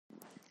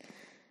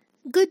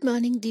Good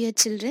morning, dear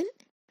children.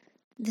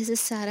 This is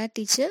Sarah,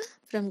 teacher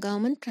from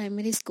Government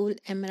Primary School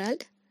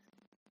Emerald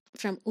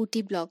from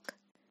Ooty Block,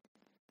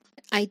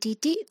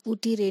 ITT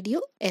Ooty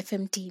Radio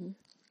FM team.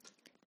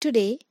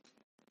 Today,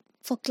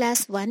 for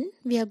class 1,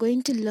 we are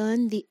going to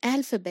learn the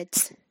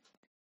alphabets.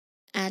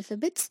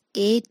 Alphabets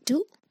A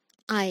to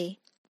I.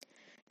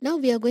 Now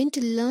we are going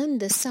to learn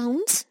the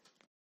sounds.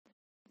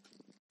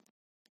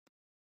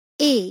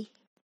 A.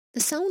 The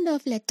sound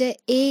of letter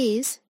A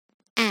is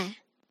A.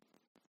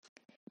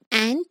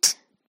 Ant,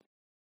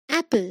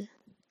 apple.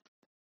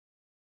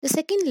 The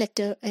second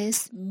letter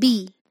is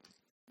B.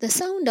 The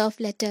sound of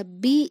letter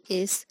B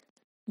is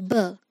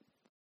B.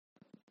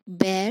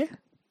 Bear,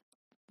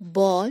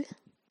 ball,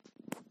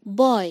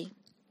 boy.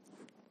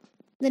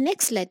 The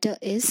next letter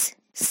is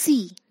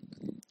C.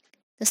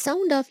 The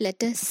sound of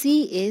letter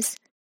C is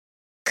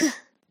K.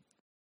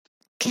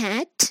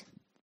 Cat,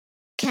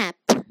 cap.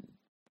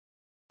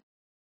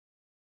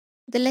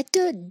 The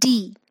letter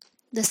D.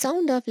 The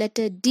sound of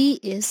letter D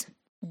is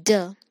D.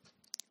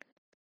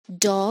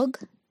 Dog,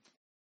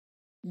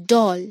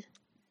 doll.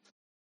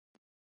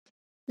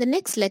 The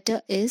next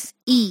letter is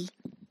E.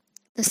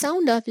 The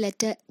sound of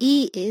letter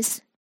E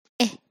is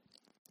E.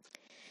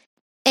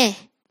 E.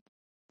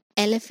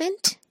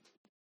 Elephant,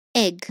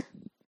 egg.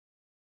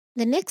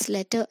 The next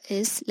letter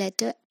is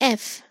letter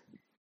F.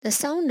 The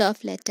sound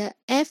of letter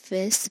F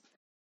is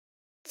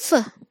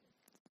F.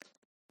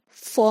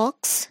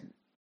 Fox,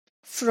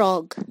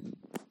 frog,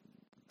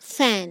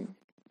 fan.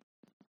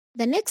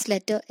 The next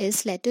letter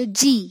is letter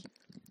G.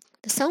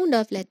 The sound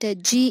of letter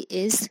G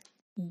is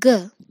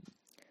G.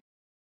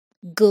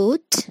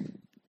 Goat,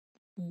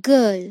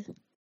 girl.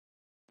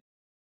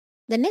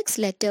 The next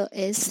letter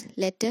is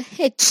letter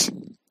H.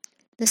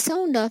 The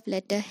sound of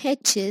letter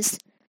H is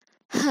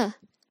H.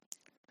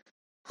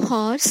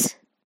 Horse,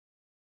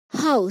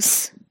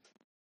 house.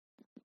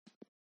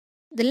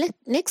 The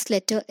next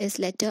letter is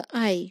letter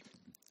I.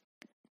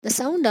 The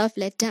sound of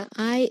letter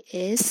I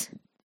is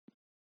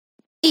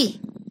I.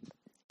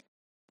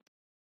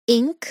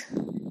 Ink.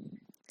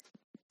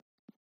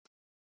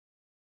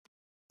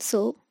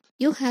 So,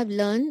 you have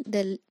learned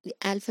the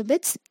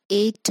alphabets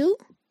A to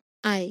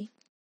I.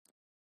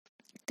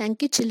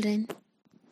 Thank you, children.